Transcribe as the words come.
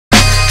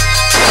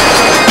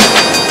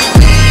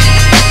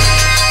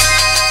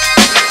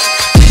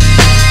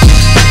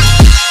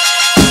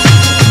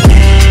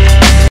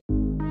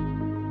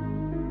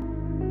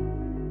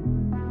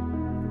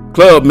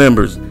Club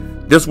members,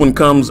 this one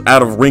comes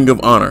out of Ring of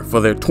Honor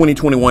for their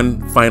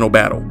 2021 final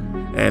battle.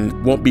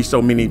 And won't be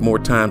so many more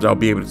times I'll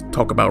be able to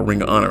talk about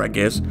Ring of Honor, I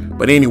guess.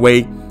 But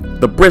anyway,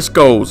 the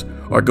Briscoes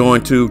are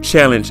going to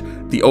challenge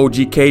the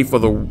OGK for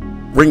the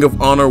Ring of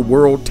Honor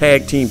World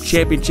Tag Team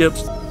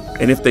Championships.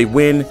 And if they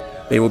win,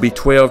 they will be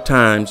 12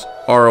 times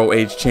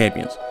ROH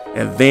champions.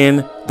 And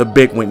then the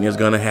big win is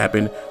going to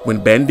happen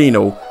when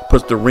Bandito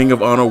puts the Ring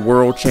of Honor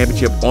World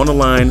Championship on the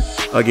line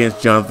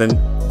against Jonathan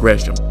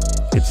Gresham.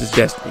 It's his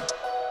destiny.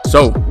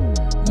 So,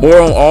 more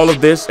on all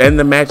of this and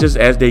the matches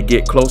as they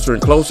get closer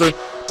and closer.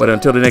 But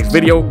until the next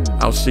video,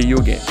 I'll see you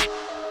again.